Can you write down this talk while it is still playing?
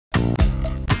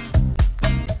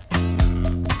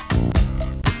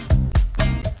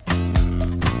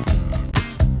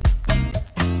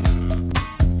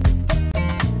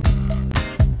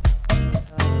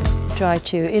try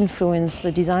to influence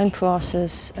the design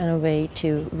process in a way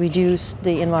to reduce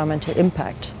the environmental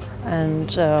impact. And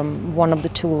one of the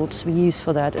tools we use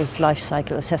for that is life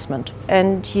cycle assessment.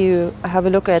 And you have a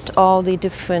look at all the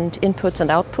different inputs and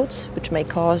outputs which may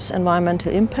cause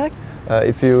environmental impact.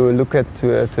 If you look at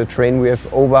to a train, we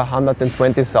have over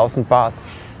 120,000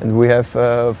 parts. And we have,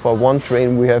 for one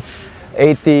train, we have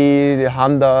 80,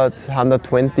 100,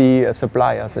 120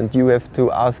 suppliers. And you have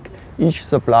to ask each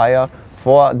supplier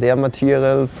for their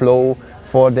material flow,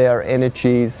 for their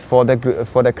energies, for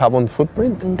the carbon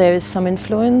footprint. There is some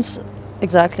influence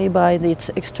exactly by the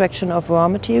extraction of raw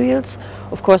materials.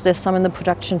 Of course there's some in the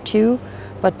production too,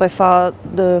 but by far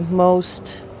the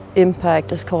most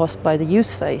impact is caused by the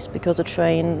use phase, because the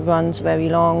train runs very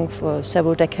long for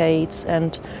several decades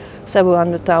and several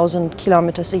 100,000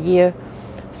 kilometers a year.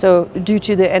 So due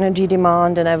to the energy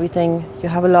demand and everything, you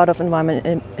have a lot of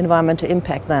environmental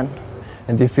impact then.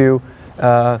 And if you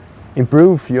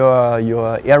improve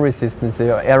your air resistance,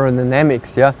 your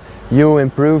aerodynamics, yeah, you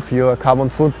improve your carbon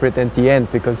footprint at the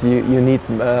end, because you need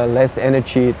less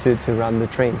energy to run the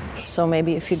train. So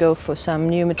maybe if you go for some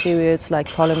new materials like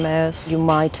polymers, you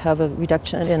might have a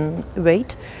reduction in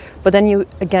weight, but then you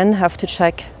again have to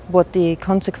check what the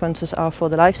consequences are for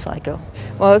the life cycle.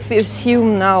 Well, if we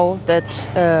assume now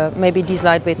that maybe these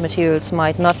lightweight materials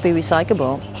might not be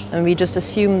recyclable, and we just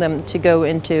assume them to go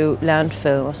into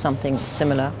landfill or something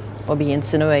similar, or be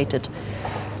incinerated.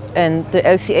 And the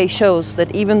LCA shows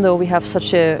that even though we have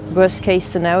such a worst case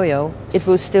scenario, it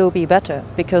will still be better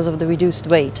because of the reduced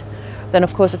weight. Then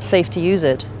of course it's safe to use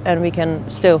it, and we can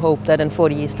still hope that in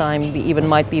 40 years time we even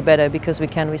might be better because we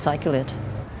can recycle it.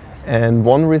 And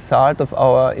one result of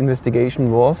our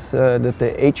investigation was that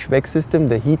the HVAC system,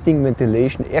 the heating,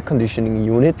 ventilation, air conditioning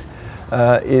unit,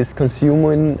 is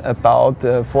consuming about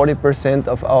 40%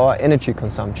 of our energy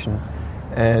consumption.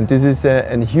 And this is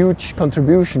a huge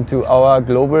contribution to our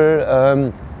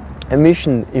global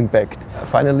emission impact.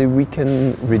 Finally, we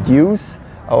can reduce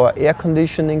our air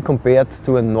conditioning compared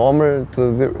to a normal,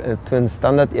 to a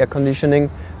standard air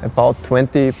conditioning, about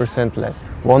 20% less.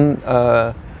 One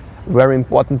very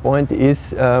important point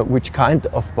is which kind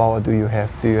of power do you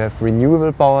have? Do you have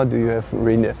renewable power? Do you have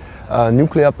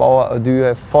nuclear power? Or do you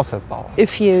have fossil power?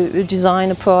 If you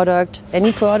design a product,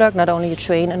 any product, not only a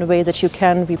train, in a way that you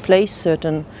can replace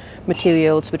certain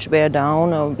materials which wear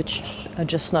down or which are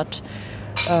just not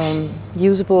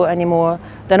usable anymore,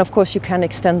 then of course you can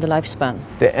extend the lifespan.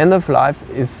 The end of life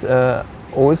is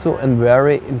also a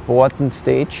very important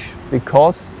stage,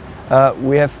 because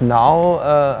we have now,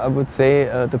 I would say,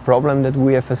 the problem that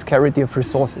we have a scarcity of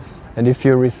resources. And if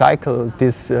you recycle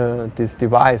this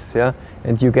device, yeah,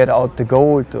 and you get out the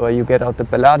gold or you get out the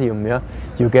palladium, yeah,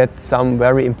 you get some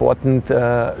very important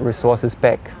resources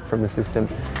back from the system.